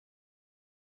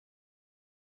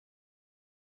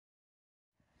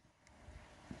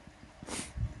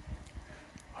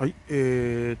はい、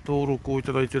登録をい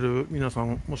ただいている皆さ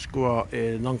ん、もしくは、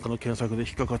何かの検索で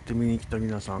引っかかって見に来た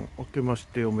皆さん、明けまし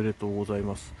ておめでとうござい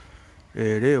ます。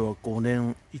令和5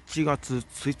年1月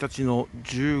1日の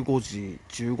15時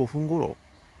15分頃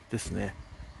ですね、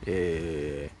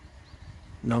え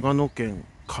長野県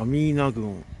上稲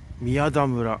郡宮田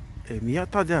村、宮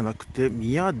田ではなくて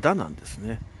宮田なんです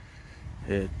ね。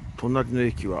隣の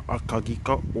駅は赤城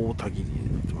か大田切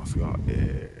になってますが、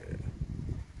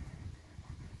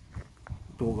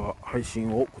動画配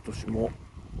信を今年も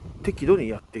適度に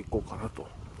やっていこうかなと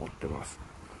思ってます。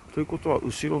ということは、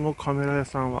後ろのカメラ屋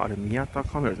さんはあれ宮田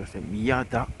カメラじゃなくて宮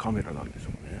田カメラなんでしょ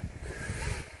うね。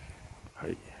は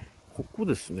い。ここ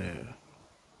ですね、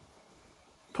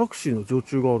タクシーの常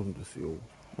駐があるんですよ。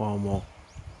まあまあ、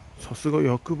さすが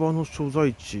役場の所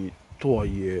在地とは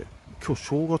いえ、今日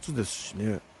正月ですし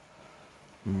ね。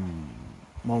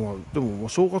まあまあ、でもまあ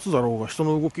正月だろうが人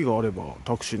の動きがあれば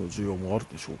タクシーの需要もある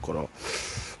でしょうから、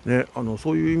ね、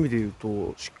そういう意味で言う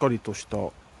と、しっかりとした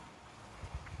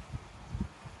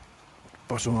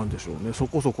場所なんでしょうね。そ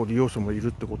こそこ利用者もいる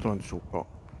ってことなんでしょうか。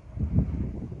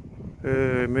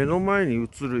目の前に映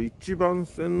る一番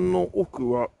線の奥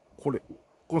は、こ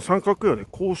の三角屋根、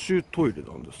公衆トイレ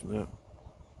なんですね。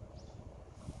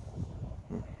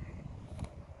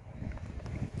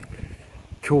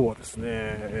今日はです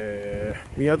ね、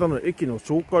宮田の駅の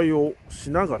紹介を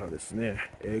しながらですね、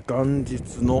元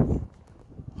日の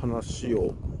話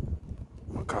を、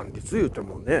元日言うて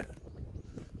もね、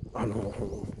あの、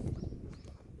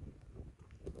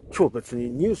今日別に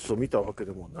ニュースを見たわけ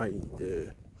でもないん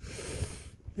で、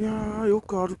いやー、よ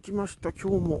く歩きました、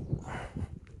今日も。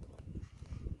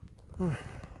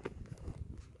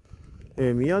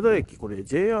宮田駅、これ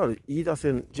JR 飯田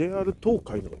線、JR 東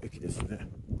海の駅ですね。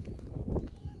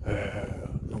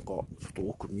なんか、ちょっと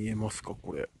奥見えますか、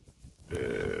これ。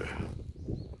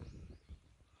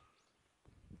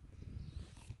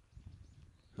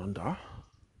なんだ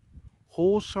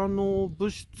放射能物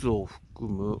質を含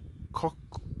む核、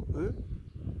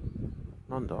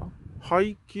なんだ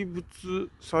廃棄物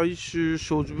最終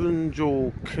処分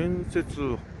場建設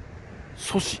阻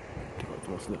止って書いて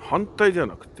ますね。反対では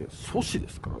なくて阻止で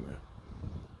すからね。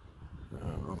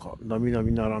なんか並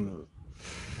々ならぬ、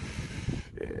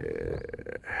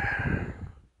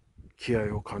気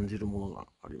合を感じるものが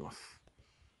あります。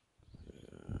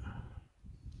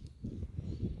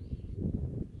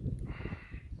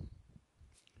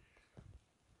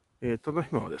ただい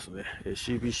まはですね、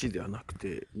CBC ではなく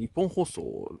て日本放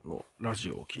送のラジ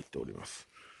オを聞いております。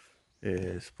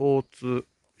スポーツ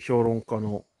評論家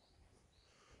の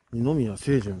二宮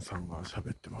清純さんが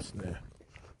喋ってますね。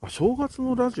正月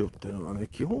のラジオっていうのはね、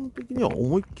基本的には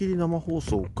思いっきり生放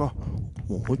送か、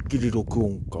もう思いっきり録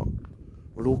音か。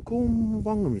録音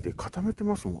番組で固めて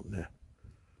ますもんね。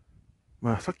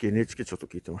さっき NHK ちょっと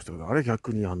聞いてましたけど、あれ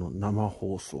逆に生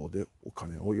放送でお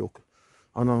金をよく、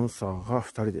アナウンサーが2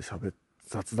人で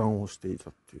雑談をしてい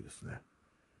たっていうですね。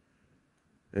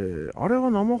あれは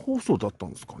生放送だった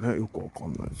んですかね、よくわか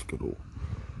んないですけど。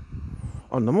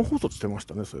生放送してまし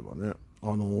たね、そういえばね。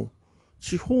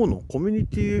地方のコミュニ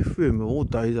ティ FM を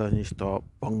題材にした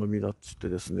番組だっつって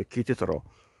ですね、聞いてたら、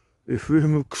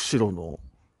FM 釧路の、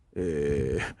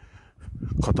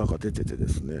方が出ててで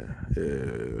すね、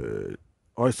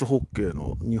アイスホッケー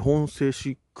の日本製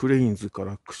紙クレインズか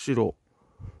ら釧路、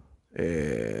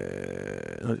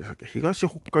何でしたっけ、東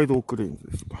北海道クレインズ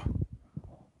ですか。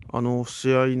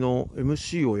試合の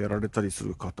MC をやられたりす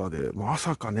る方で、ま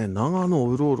さかね、長野を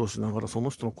うろうろしながらそ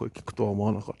の人の声聞くとは思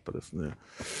わなかったですね。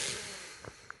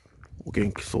お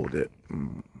元気そうで。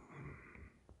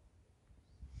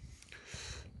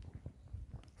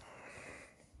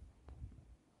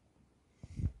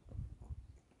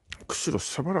釧路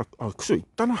釧路行っ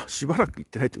たな。しばらく行っ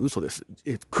てないって嘘です。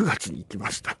9月に行き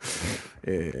ました。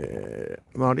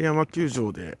丸山球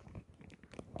場で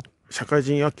社会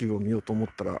人野球を見ようと思っ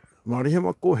たら、丸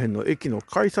山公園の駅の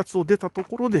改札を出たと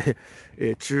ころで、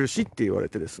中止って言われ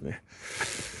てですね、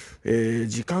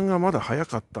時間がまだ早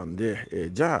かったんで、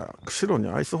じゃあ釧路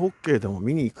にアイスホッケーでも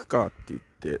見に行くかって言っ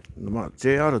て、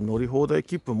JR 乗り放題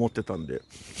切符持ってたんで、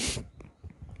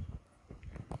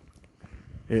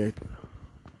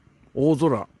大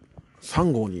空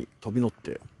3号に飛び乗っ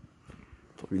て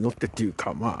っていう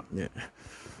か、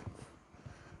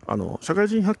社会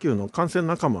人野球の観戦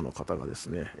仲間の方がです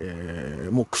ね、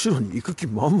もう釧路に行く気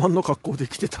満々の格好で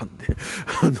来てたんで、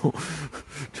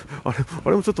あ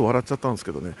れもちょっと笑っちゃったんです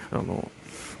けどね、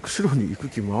釧路に行く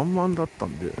気満々だった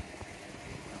んで、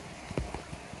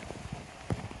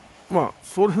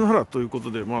それならというこ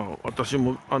とで、私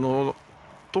も、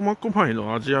苫小牧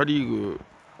のアジアリーグ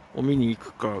を見に行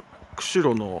くか、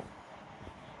釧路の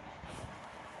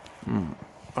うん、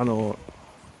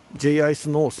J アイス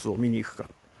ノースを見に行くか、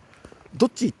どっ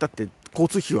ち行ったって交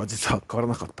通費は実は変わ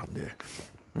らなかったんで、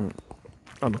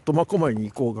苫小牧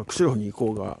に行こうが釧路に行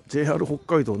こうが JR 北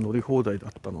海道乗り放題だ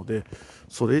ったので、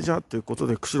それじゃということ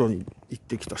で釧路に行っ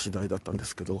てきた次第だったんで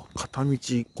すけど、片道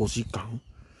5時間、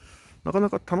なかな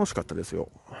か楽しかったですよ。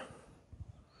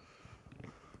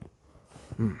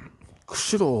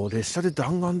釧路を列車で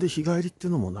弾丸で日帰りってい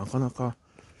うのもなかなか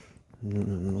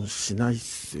しないっ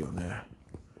すよね。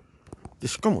で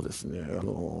しかもですね、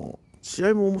試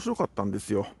合も面白かったんで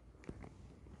すよ。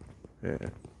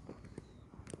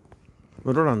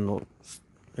室蘭の、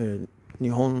日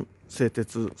本製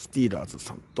鉄スティーラーズ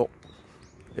さんと、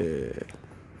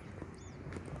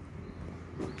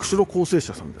釧路構成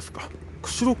者さんですか。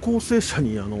釧路構成者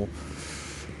に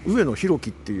上野弘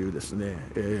樹っていうですね、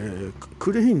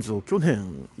クレインズを去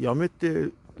年辞め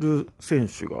てる選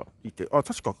手がいて、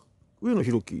確か上野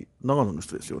弘樹長野の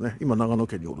人ですよね。今長野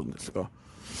県におるんですが、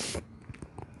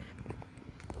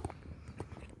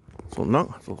そ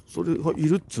れがい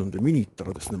るっつうんで見に行った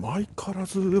らですね、相変わら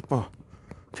ずやっぱ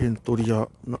点取り屋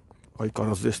相変わ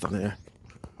らずでしたね。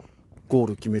ゴー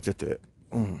ル決めてて、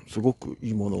すごくい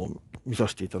いものを見さ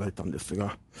せていただいたんです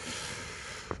が、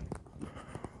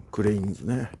クレインズ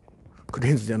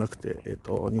じゃなくて、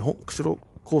日本釧路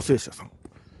構成者さん、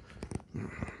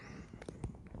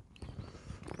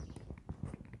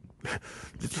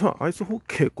実はアイスホッ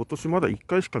ケー今年まだ1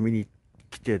回しか見に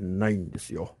来てないんで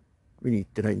すよ。見に行っ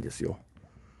てないんですよ。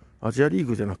アジアリー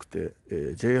グじゃなくて、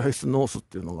J アイスノースっ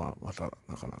ていうのがまた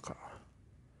なかなか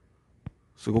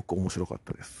すごく面白かっ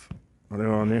たです。あれ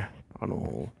はね、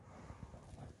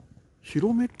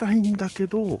広めたいんだけ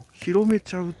ど、広め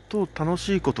ちゃうと楽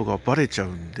しいことがバレちゃう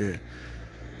んで、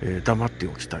黙って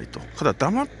おきたいと。ただ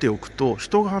黙っておくと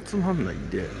人が集まんないん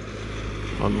で、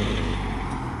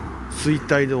衰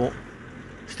退を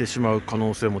してしまう可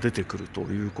能性も出てくると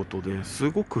いうことで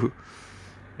すごく、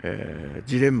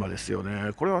ジレンマですよ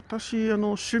ね。これ私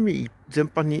趣味全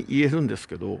般に言えるんです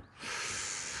けど、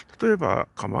例えば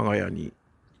鎌ヶ谷に行っ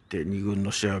て2軍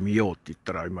の試合を見ようって言っ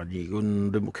たら、今2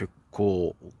軍でも結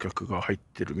構お客が入っ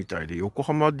てるみたいで、横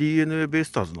浜 DNA ベイ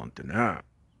スターズなんてね、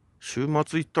週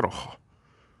末行ったら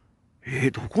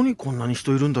どこにこんなに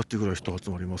人いるんだっていうぐらい人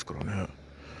集まりますからね。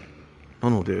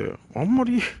なのであんま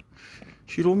り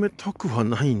広めたくは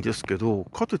ないんですけど、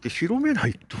かといって広めな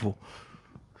いと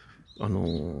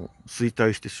衰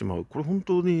退してしまう。これ本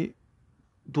当に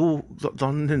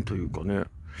残念というかね。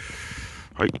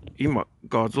はい、今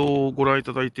画像をご覧い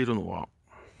ただいているのは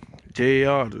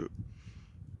JR、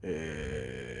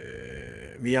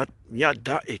宮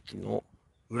田駅の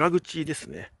裏口です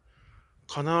ね。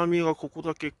金網がここ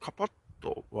だけカパッ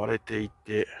と割れてい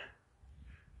て、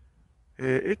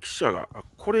駅舎が、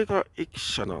これが駅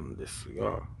舎なんです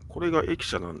が、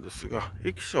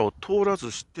駅舎を通ら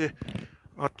ずして、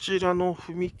あちらの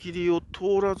踏切を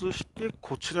通らずして、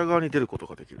こちら側に出ること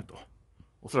ができると。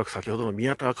おそらく先ほどの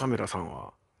宮田カメラさん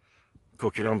は、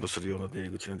狂気乱舞するような出入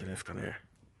り口なんじゃないですかね。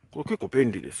これ結構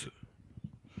便利です。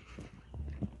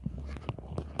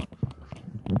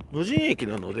無人駅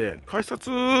なので、改札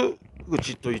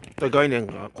口といった概念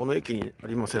がこの駅にあ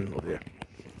りませんので、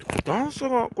段差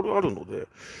がこれあるので、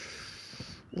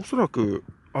おそらく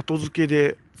後付け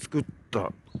で作っ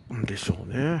たんでしょう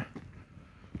ね。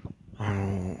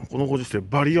このご時世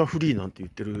バリアフリーなんて言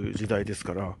ってる時代です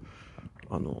から、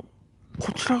こ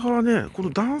ちら側ね、こ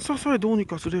の段差さえどうに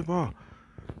かすれば、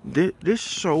で列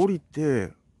車降り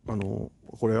て、こ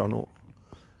れ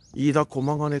飯田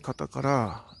駒ヶ根方か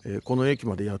ら、この駅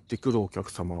までやってくるお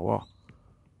客様は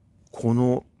こ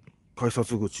の改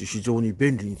札口非常に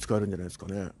便利に使えるんじゃないですか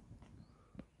ね。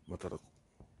ただ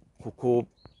ここ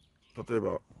例え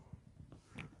ば、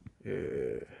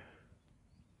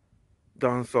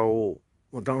段差を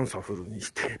段差フルに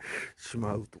してし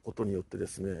まうことによってで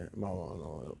すね、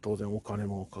当然お金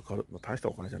もかかる、大した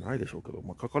お金じゃないでしょうけど、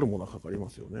かかるものはかかりま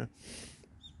すよね。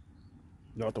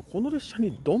であとこの列車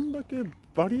にどんだけ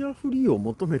バリアフリーを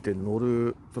求めて乗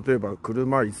る、例えば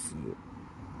車椅子、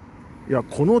いや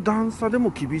この段差でも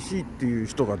厳しいっていう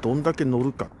人がどんだけ乗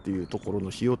るかっていうところの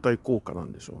費用対効果な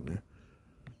んでしょうね。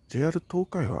 JR 東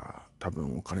海は多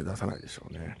分お金出さないでしょ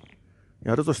うね。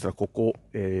やるとしたらここ、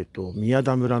宮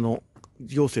田村の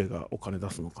行政がお金出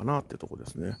すのかなってとこで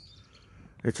すね。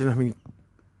ちなみ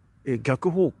に、逆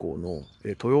方向の、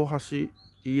豊橋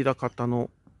飯田方の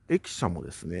駅舎も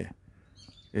ですね、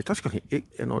確かに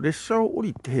列車を降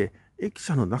りて駅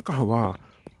舎の中は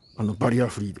バリア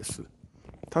フリーです。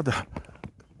ただ、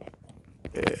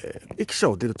駅舎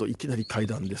を出るといきなり階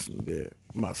段ですので、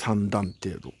3段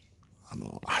程度、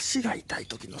足が痛い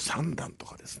時の3段と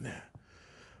かですね。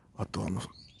あと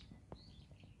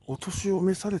お年を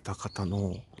召された方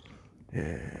の、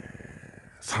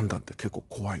三段って結構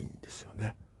怖いんですよ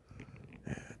ね。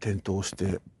転倒し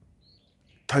て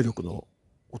体力の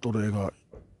衰えが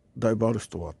だいぶある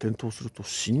人は転倒すると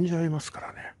死んじゃいますか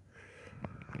らね。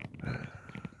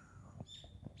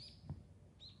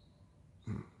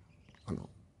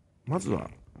まずは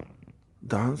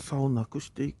段差をなくし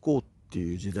ていこうって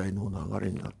いう時代の流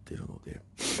れになっているので、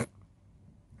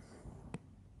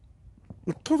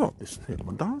ただですね、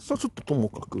段差ちょっととも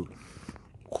かく、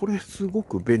これすご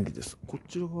く便利です。こ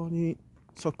ちら側に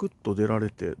サクッと出られ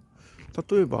て、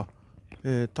例えば、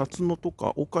辰野と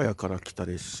か岡谷から来た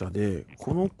列車で、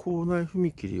この構内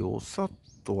踏切をさっ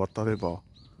と渡れば、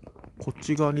こっ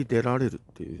ち側に出られるっ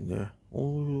ていうね、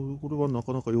これはな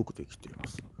かなかよくできていま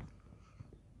す。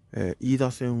飯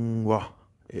田線は、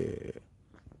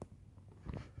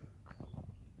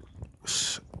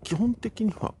基本的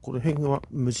にはこの辺は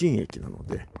無人駅なの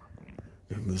で、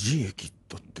無人駅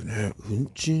だってね、運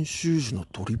賃収支の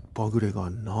取りっぱぐれが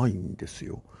ないんです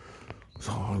よ。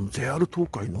さあ、JR 東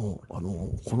海の、こ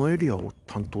のエリアを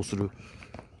担当する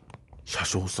車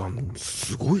掌さん、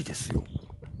すごいですよ。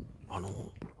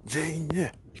全員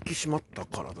ね、引き締まった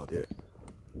体で、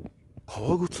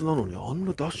革靴なのにあん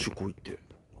なダッシュこいて、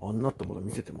あんなってまだ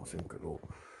見せてませんけど、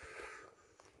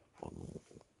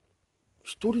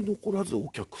一人残らずお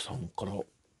客さんから、例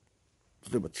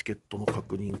えばチケットの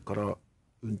確認から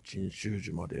運賃収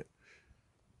支まで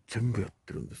全部やっ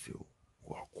てるんですよ。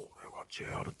これは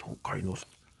JR 東海の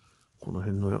この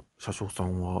辺の車掌さ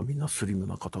んはみんなスリム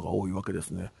な方が多いわけで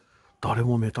すね。誰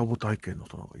もメタボ体験の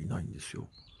人なんかいないんですよ。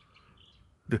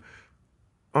で、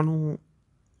こ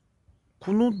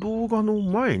の動画の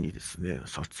前にですね、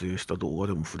撮影した動画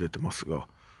でも触れてますが、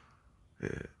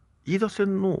飯田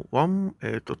線のツ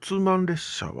ーマン列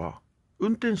車は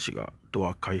運転士がド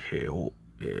ア開閉を、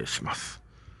します。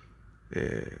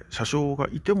車掌が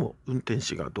いても運転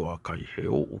士がドア開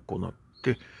閉を行っ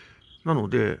て、なの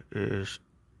で、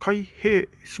開閉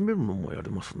閉めるのもや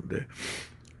れますんで、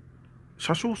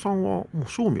車掌さんはもう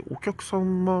正味お客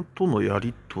様とのや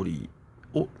り取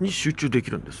りに集中でき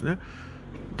るんですね。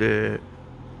で、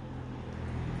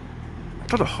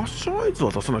ただ発車合図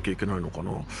は出さなきゃいけないのか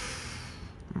な。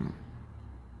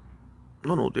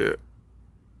なので、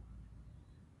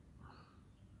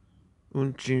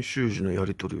運賃収支のや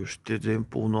り取りをして、前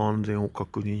方の安全を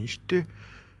確認して、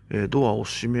ドアを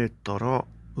閉めたら、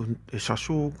車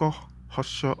掌が発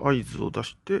車合図を出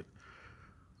して、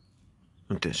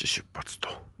運転士出発と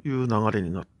いう流れ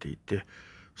になっていて、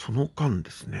その間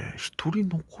ですね、一人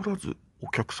残らず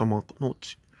お客様の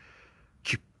切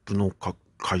符の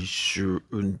回収、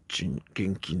運賃、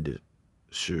現金で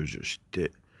収受し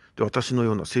て、で、私の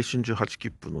ような青春18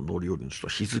切符の乗り降りの人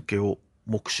は日付を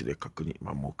目視で確認。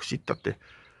目視ったって、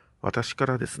私か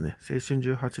らですね、青春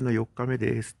18の4日目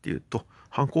ですって言うと、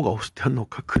ハンコが押してあるのを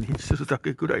確認するだ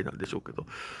けぐらいなんでしょうけど、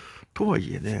とは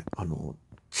いえね、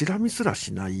チラ見すら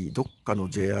しないどっかの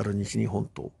JR 西日本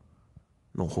と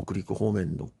の北陸方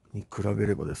面のに比べ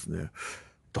ればですね、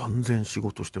断然仕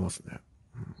事してますね。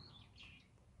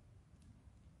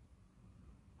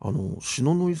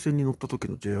篠ノ井線に乗った時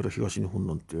の JR 東日本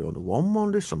なんて、ワンマ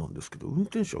ン列車なんですけど、運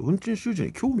転手は運転収支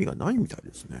に興味がないみたい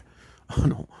ですね。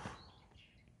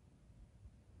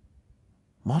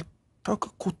全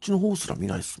くこっちの方すら見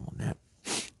ないですもんね。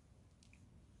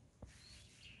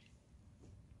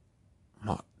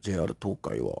JR 東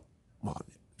海は、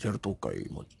JR 東海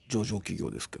も上場企業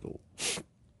ですけど、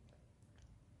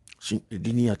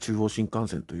リニア中央新幹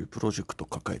線というプロジェクトを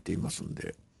抱えていますん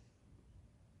で、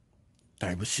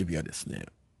だいぶシビアですね。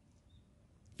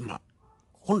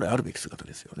本来あるべき姿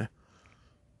ですよね。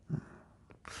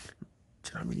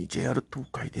ちなみに JR 東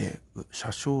海で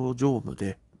車掌乗務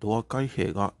でドア開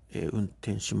閉が、運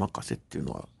転士任せっていう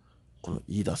のはこの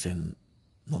飯田線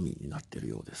のみになっている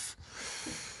ようです。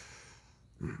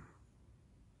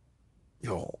い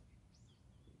や、こ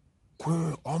れ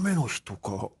雨の日と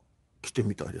か来て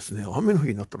みたいですね。雨の日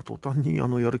になったら途端にや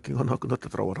る気がなくなって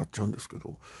たら笑っちゃうんですけ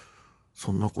ど、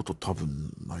そんなこと多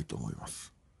分ないと思いま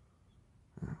す。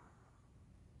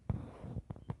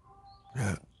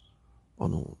ね、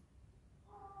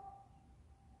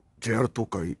JR 東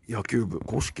海野球部、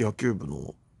公式野球部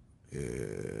の、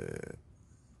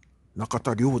中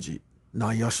田良二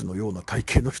内野手のような体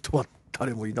型の人は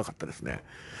誰もいなかったですね。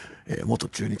元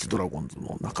中日ドラゴンズ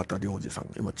の中田良二さん、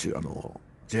今JR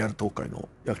東海の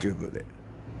野球部で、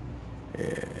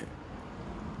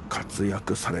活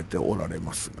躍されておられ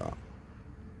ますが、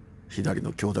左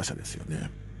の強打者ですよね。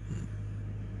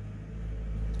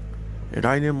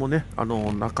来年もね、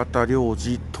中田良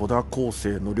二、戸田康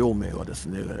生の両名はです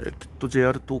ね、きっと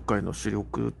JR 東海の主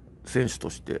力選手と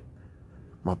して、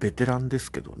ベテランで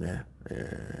すけどね、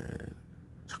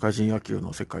社会人野球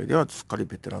の世界ではすっかり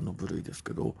ベテランの部類です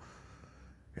けど、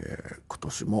今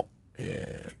年も、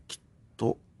きっ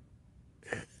と、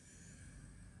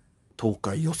東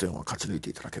海予選を勝ち抜いて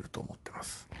いただけると思ってま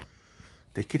す。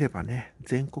できればね、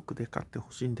全国で勝って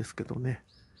ほしいんですけどね、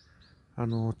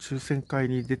抽選会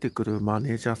に出てくるマ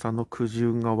ネージャーさんのくじ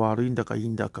運が悪いんだかいい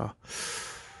んだか、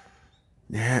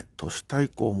ね、都市対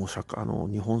抗も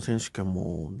日本選手権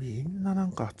もみんなな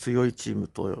んか強いチーム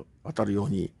と当たるよう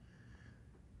に、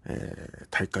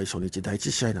大会初日第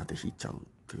一試合なんて引いちゃうっ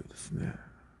ていうですね。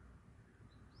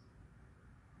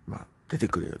出て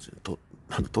くるやつと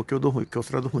東京ドーム、京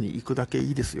セラドームに行くだけ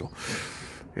いいですよ。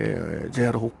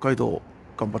JR 北海道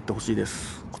頑張ってほしいで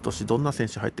す。今年どんな選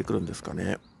手入ってくるんですか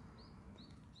ね。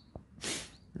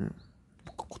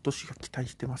僕今年が期待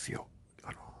してますよ。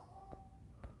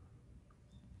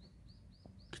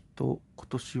きっと今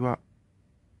年は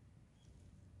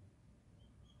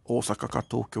大阪か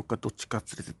東京かどっちか連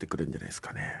れてってくれるんじゃないです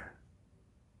かね。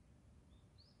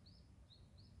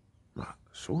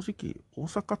正直大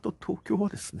阪と東京は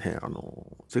ですね、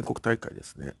全国大会で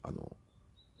すね、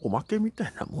おまけみた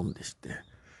いなもんでして、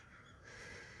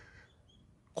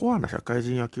コアな社会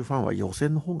人野球ファンは予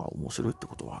選の方が面白いって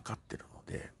ことは分かってるの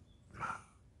で、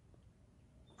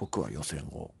僕は予選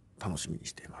を楽しみに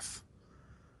しています。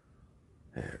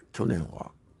去年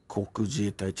は航空自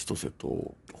衛隊千歳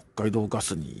と北海道ガ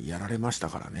スにやられました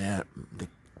からね。で、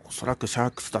おそらくシャ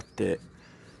ークスだって、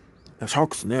シャー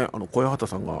クスね、小谷畑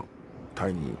さんが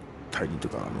退任という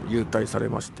か優退され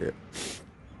まして、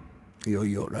いよ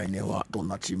いよ来年はどん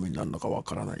なチームになるのかわ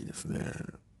からないですね。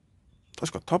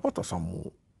確か田畑さん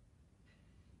も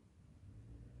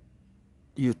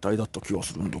優退だった気が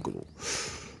するんだけど、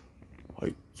は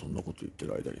い、そんなこと言って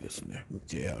る間にですね、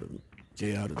JR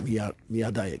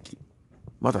宮田駅、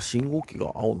まだ信号機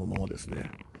が青のままですね。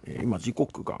今時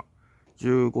刻が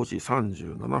15時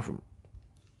37分。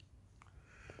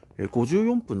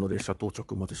54分の列車到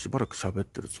着までしばらく喋っ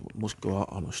てるつもり、もしく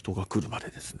は人が来るまで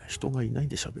ですね。人がいないん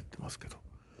で喋ってますけど、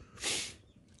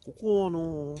こ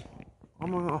こあ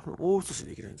んま大写し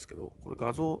できないんですけど、これ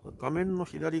画面の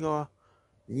左側、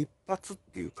日発っ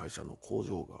ていう会社の工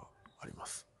場がありま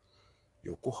す。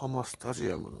横浜スタ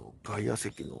ジアムの外野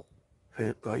席の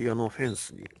外野のフェン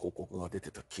スに広告が出て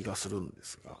た気がするんで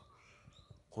すが、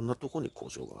こんなとこに工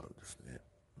場があるんですね。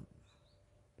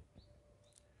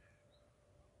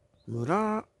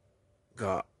村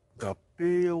が合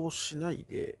併をしない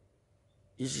で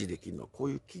維持できるのはこ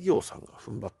ういう企業さんが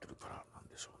踏ん張ってるからなん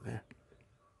でしょうね。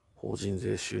法人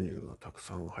税収入がたく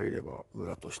さん入れば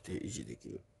村として維持でき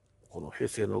る。この平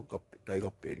成の大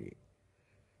合併に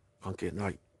関係な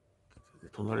い。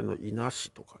隣の伊那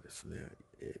市とかですね、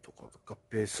とか合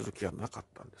併する気はなかっ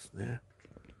たんですね。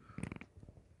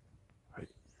はい、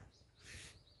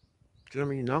ちな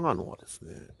みに長野はです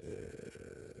ね、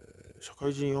社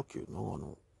会人野球長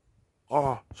野、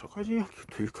社会人野球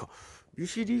というか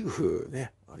BC リーグ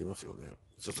ね、ありますよね。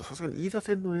ちょっとさすがに飯田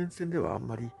線の沿線ではあん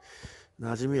まり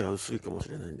馴染みは薄いかもし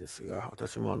れないんですが、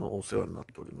私もお世話になっ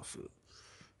ております、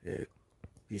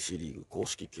BC リーグ公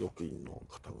式記録員の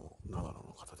方の長野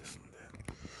の方ですので、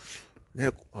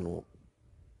ね、この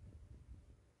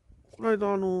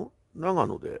間長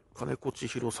野で金子千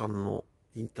尋さんの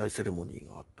引退セレモニー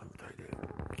があったみたい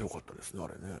で、よかったですね、あ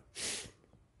れね。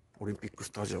オリンピックス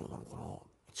タジアムなのかな、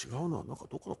違うな、なんか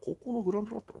どこか高校のグラウン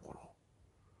ドだったのかな。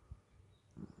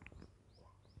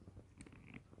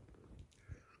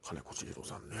金子千尋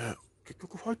さんね、結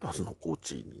局ファイターズのコー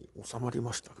チに収まり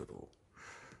ましたけど、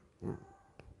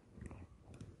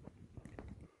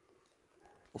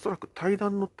おそらく対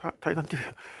談ってい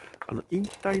う引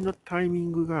退のタイミ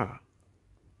ングが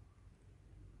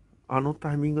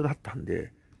タイミングだったん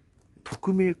で、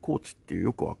匿名コーチっていう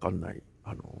よくわかんない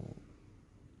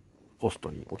ポス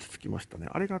トに落ち着きましたね。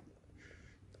あれが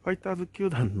ファイターズ球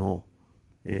団の、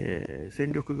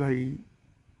戦力外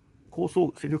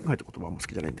戦力外って言葉も好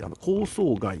きじゃないんで、構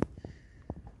想外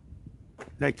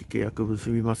来期契約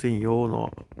結びませんよ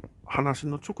の話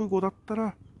の直後だった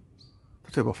ら、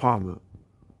例えばファーム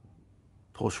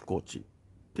投手コーチっ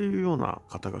ていうような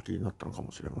肩書きになったのか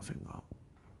もしれませんが、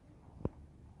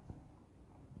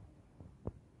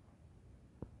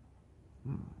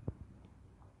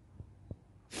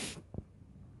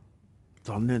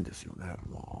残念ですよね。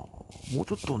もう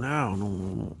ちょっとね、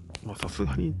さす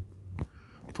がに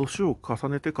年を重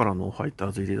ねてからのファイタ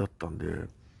ーズ入りだったんで、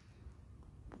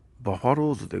バファ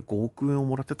ローズで5億円を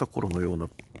もらってた頃のような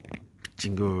ピッチ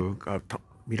ングが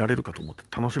見られるかと思って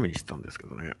楽しみにしてたんですけ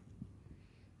どね。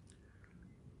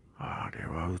あれ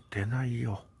は打てない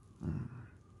よ。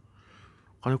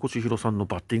金子千尋さんの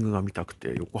バッティングが見たく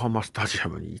て横浜スタジア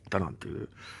ムに行ったなんていう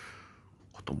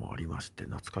こともありまして、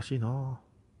懐かしいな。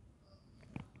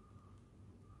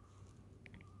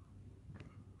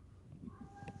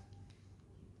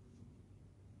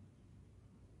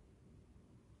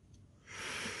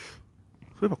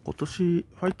そういえば今年フ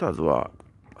ァイターズは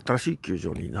新しい球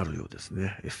場になるようです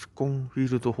ね。エスコンフィ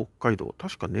ールド北海道。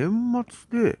確か年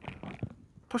末で、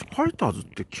確かファイターズっ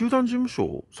て球団事務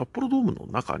所札幌ドームの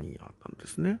中にあったんで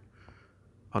すね。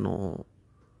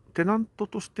テナント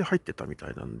として入ってたみた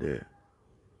いなんで、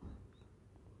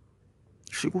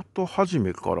仕事始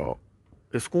めから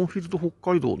エスコンフィールド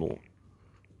北海道の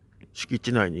敷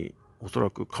地内におそら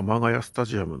く鎌ヶ谷スタ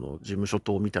ジアムの事務所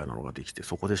棟みたいなのができて、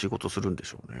そこで仕事するんで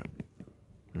しょうね。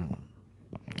うん。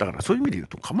だからそういう意味で言う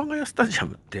と鎌ヶ谷スタジア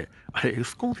ムってあれエ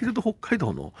スコンフィールド北海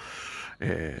道の、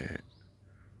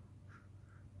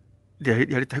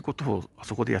でやりたいことをあ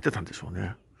そこでやってたんでしょう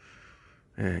ね。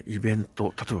イベン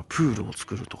ト、例えばプールを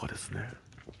作るとかですね。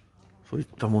そういっ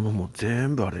たものも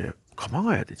全部あれ鎌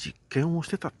ヶ谷で実験をし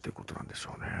てたっていうことなんでし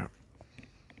ょうね。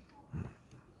うん、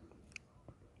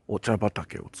お茶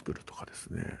畑を作るとかです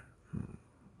ね。うん、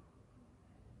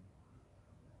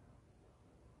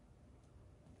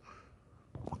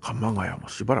鎌ヶ谷も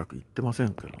しばらく行ってませ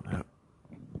んけどね。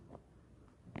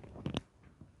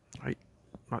はい。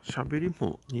まあ、喋り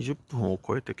も20分を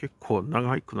超えて結構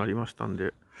長くなりましたん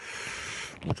で、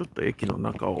もうちょっと駅の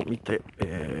中を見て、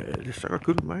列車が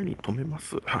来る前に止めま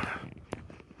す。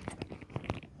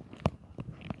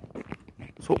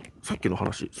そう、さっきの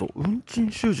話、そう、運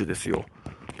賃収受ですよ。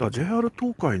だから JR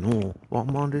東海のワン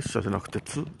マン列車じゃなくて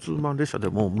ツーマン列車で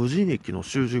も無人駅の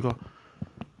収受が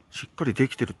しっかりで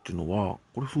きてるっていうのは、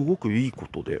これすごくいいこ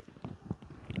とで、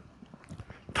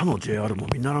他の JR も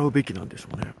見習うべきなんでしょ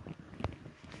うね。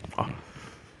あ、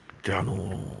で、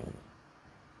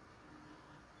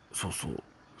そうそう、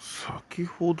先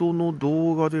ほどの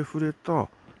動画で触れた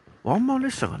ワンマン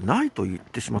列車がないと言っ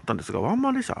てしまったんですが、ワン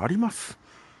マン列車あります。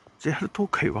JR 東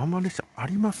海ワンマン列車あ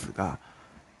りますが、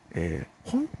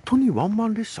本当にワンマ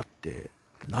ン列車って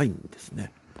ないんです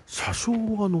ね。車掌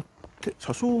が乗って、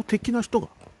車掌的な人が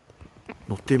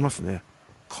乗っていますね。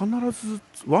必ず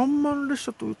ワンマン列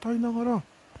車と歌いながら、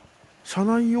車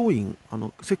内要員、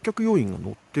接客要員が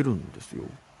乗ってるんですよ。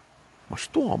まあ、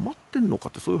人が余ってんのか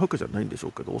ってそういうわけじゃないんでしょ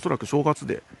うけど、おそらく正月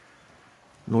で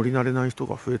乗り慣れない人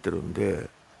が増えてるんで、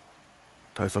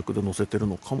対策で乗せてる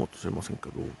のかもしれませんけ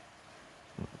ど、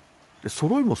で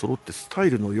揃いも揃ってスタ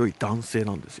イルの良い男性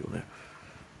なんですよね。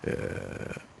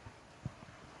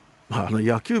まあ、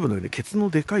野球部のようにケツ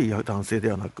のでかい男性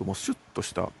ではなく、もうシュッと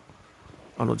した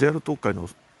JR 東海の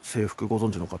制服ご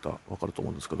存知の方分かると思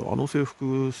うんですけど、制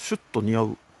服シュッと似合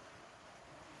う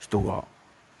人が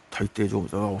大抵乗務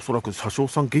で、おそらく車掌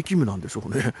さん激務なんでしょ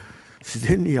うね。自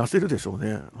然に痩せるでしょう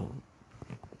ね。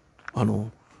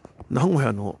名古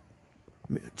屋の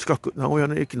名古屋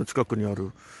の駅の近くにあ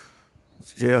る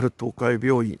JR 東海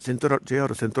病院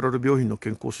JR セントラル病院の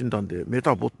健康診断でメ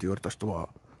タボって言われた人は、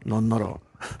なんなら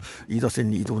飯田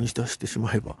線に移動にしてし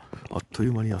まえばあっとい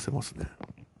う間に痩せますね。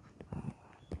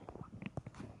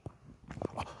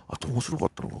あと面白か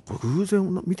ったのが、これ偶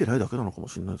然見てないだけなのかも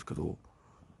しれないですけど、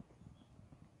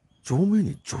乗務員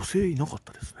に女性いなかっ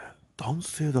たですね。男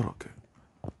性だらけ。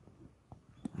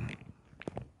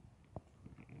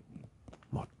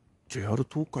まあ JR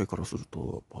東海からする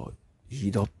とやっぱ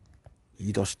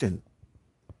飯田支店っ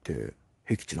て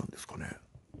僻地なんですかね。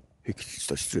僻地し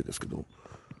た失礼ですけど。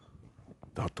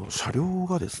あと車両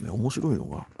がですね、面白いの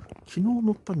が、昨日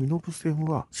乗った身延線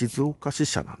は静岡支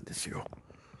社なんですよ。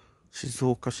静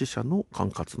岡支社の管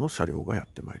轄の車両がやっ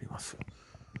てまいります。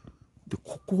で、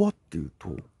ここはっていうと、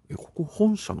ここ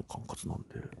本社の管轄なん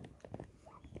で、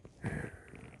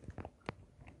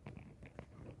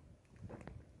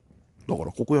だか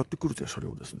らここやってくるって車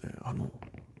両ですね。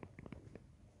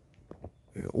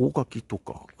大垣と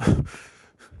か、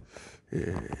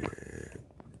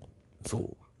そ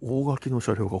う、大垣の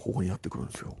車両がここにやってくるん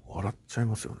ですよ。笑っちゃい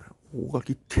ますよね。大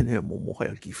垣ってね、もは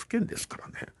や岐阜県ですから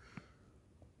ね。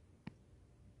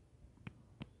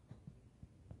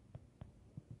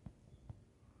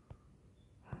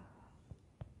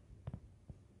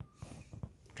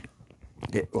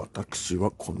で、私は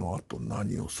この後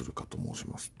何をするかと申し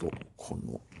ますと、こ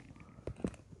の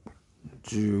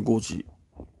15時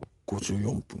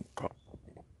54分か、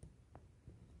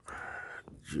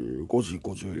15時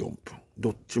54分、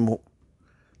どっちも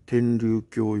天竜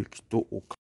峡行きと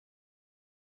岡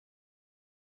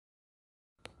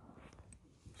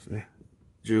ですね。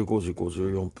15時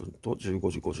54分と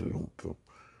15時54分。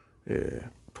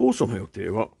当初の予定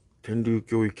は天竜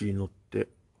峡行きに乗って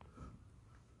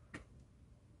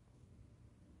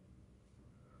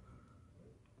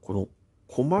この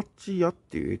小町屋っ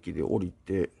ていう駅で降り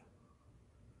て、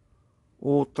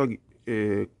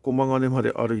駒ヶ根ま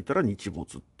で歩いたら日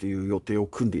没っていう予定を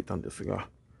組んでいたんですが、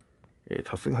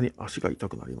さすがに足が痛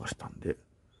くなりましたんで、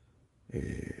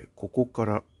ここか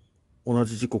ら同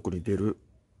じ時刻に出る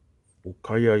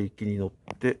岡谷行きに乗っ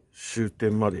て終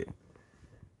点まで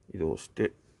移動し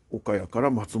て、岡谷から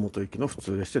松本駅の普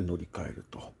通列車に乗り換える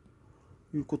と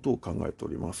いうことを考えてお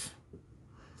ります。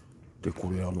で、こ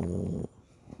れ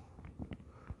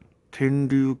天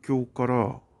竜橋か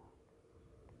ら、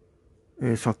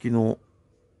先の、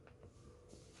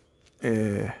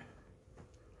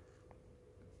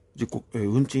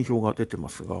運賃表が出てま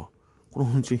すが、この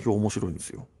運賃表面白いんで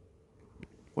すよ。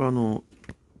こ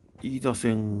れ飯田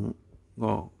線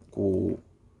がこ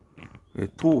う、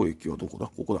当駅はどこだ？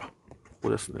ここだ。ここ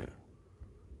ですね。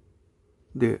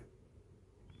で、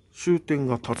終点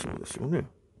が立つのですよね。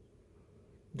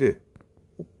で、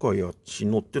岡谷茅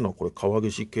野っていうのはこれ川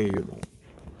岸経由の、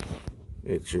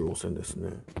中央線です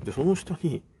ね。で、その下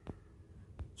に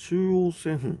中央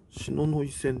線、篠ノ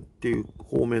井線っていう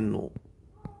方面の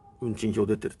運賃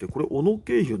表出てて、これ小野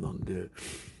経由なんで、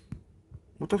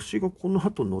私がこの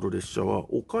後乗る列車は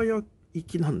岡谷行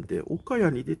きなんで、岡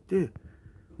谷に出て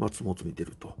松本に出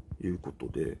るということ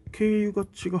で、経由が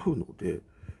違うので、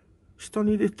下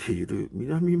に出ている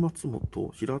南松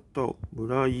本、平田、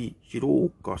村井、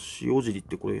広岡、塩尻っ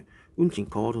てこれ運賃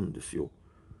変わるんですよ。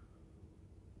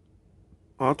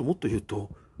あともっと言うと、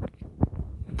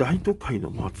大都会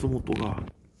の松本が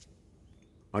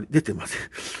出てません。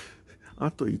あ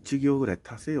と1行ぐらい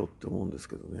足せよって思うんです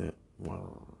けどね。まあ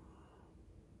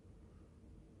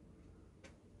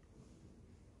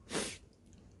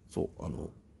そう、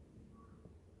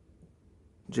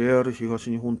JR 東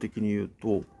日本的に言う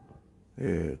と、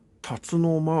辰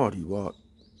野周りは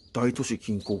大都市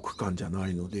近郊区間じゃな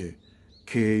いので、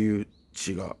経由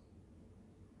地が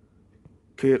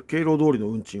経路通りの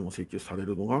運賃を請求され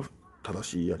るのが正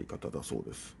しいやり方だそう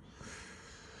です。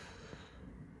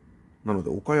なので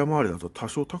岡山周りだと多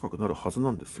少高くなるはず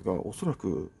なんですが、おそら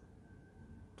く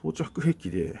到着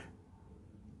駅で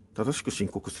正しく申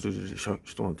告する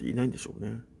人なんていないんでしょう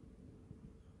ね。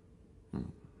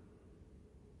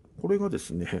これがで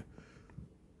すね、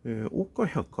岡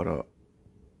谷から、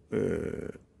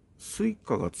スイ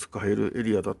カが使えるエ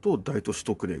リアだと大都市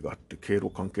特例があって、経路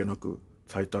関係なく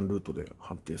最短ルートで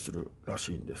判定するら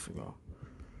しいんですが、は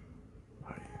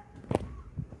い、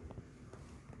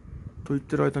と言っ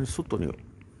てる間に外に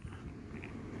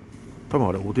多分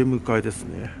あれお出迎えです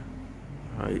ね。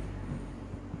はい、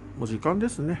もう時間で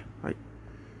すね。はい、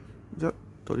じゃあ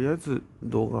とりあえず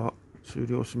動画終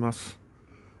了します。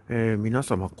皆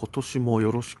様今年も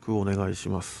よろしくお願いし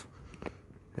ます。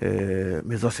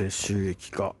目指せ収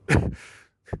益化、チ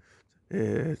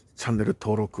ャンネル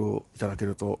登録をいただけ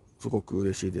るとすごく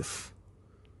嬉しいです。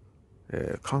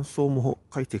感想も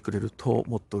書いてくれると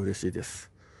もっと嬉しいで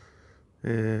す。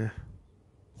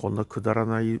こんなくだら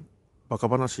ないバカ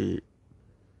話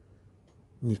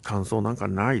に感想なんか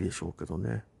ないでしょうけど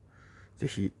ね。ぜ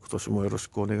ひ今年もよろし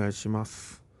くお願いしま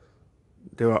す。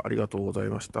ではありがとうござい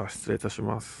ました。失礼いたし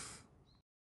ます。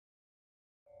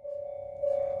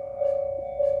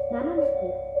まもなく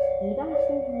2番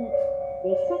線に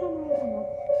列車が参ります。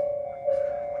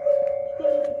危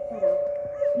険ですから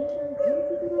黄色い十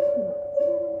字ブロックの内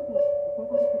側までお下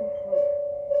がりください。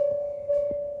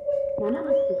まもな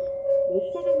く列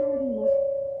車が参ります。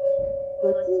ご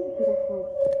注意くださ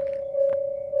い。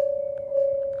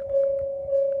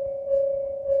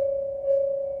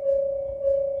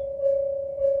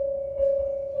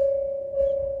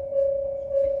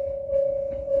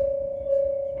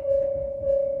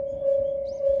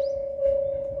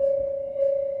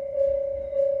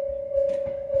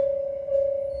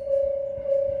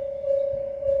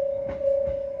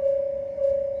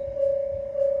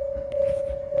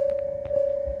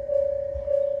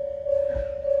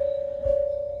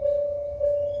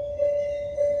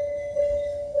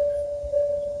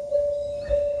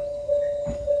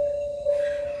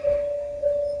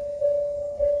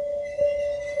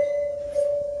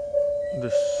列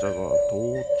車が到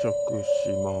着し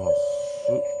ます。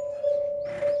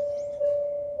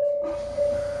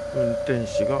運転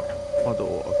士が窓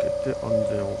を開けて安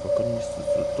全を確認しつ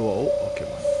つドアを開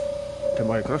けます。手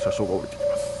前から車掌が降りてきます。